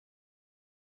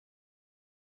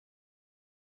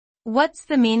What's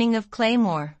the meaning of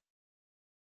claymore?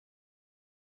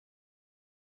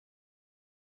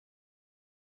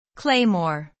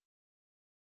 Claymore.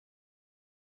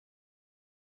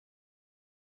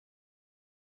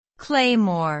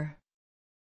 Claymore.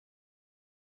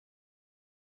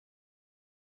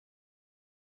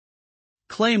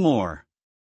 Claymore.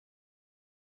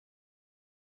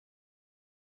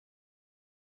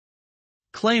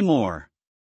 Claymore.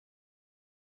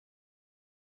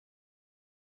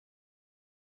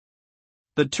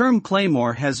 The term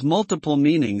claymore has multiple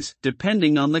meanings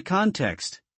depending on the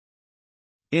context.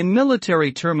 In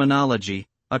military terminology,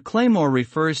 a claymore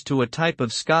refers to a type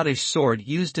of Scottish sword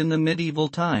used in the medieval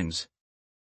times.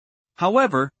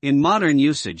 However, in modern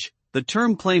usage, the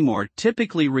term claymore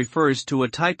typically refers to a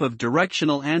type of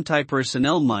directional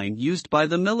anti-personnel mine used by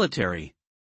the military.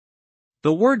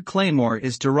 The word claymore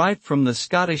is derived from the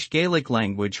Scottish Gaelic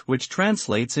language, which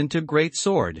translates into great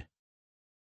sword.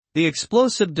 The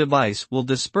explosive device will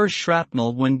disperse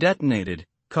shrapnel when detonated,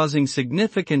 causing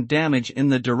significant damage in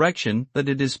the direction that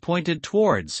it is pointed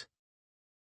towards.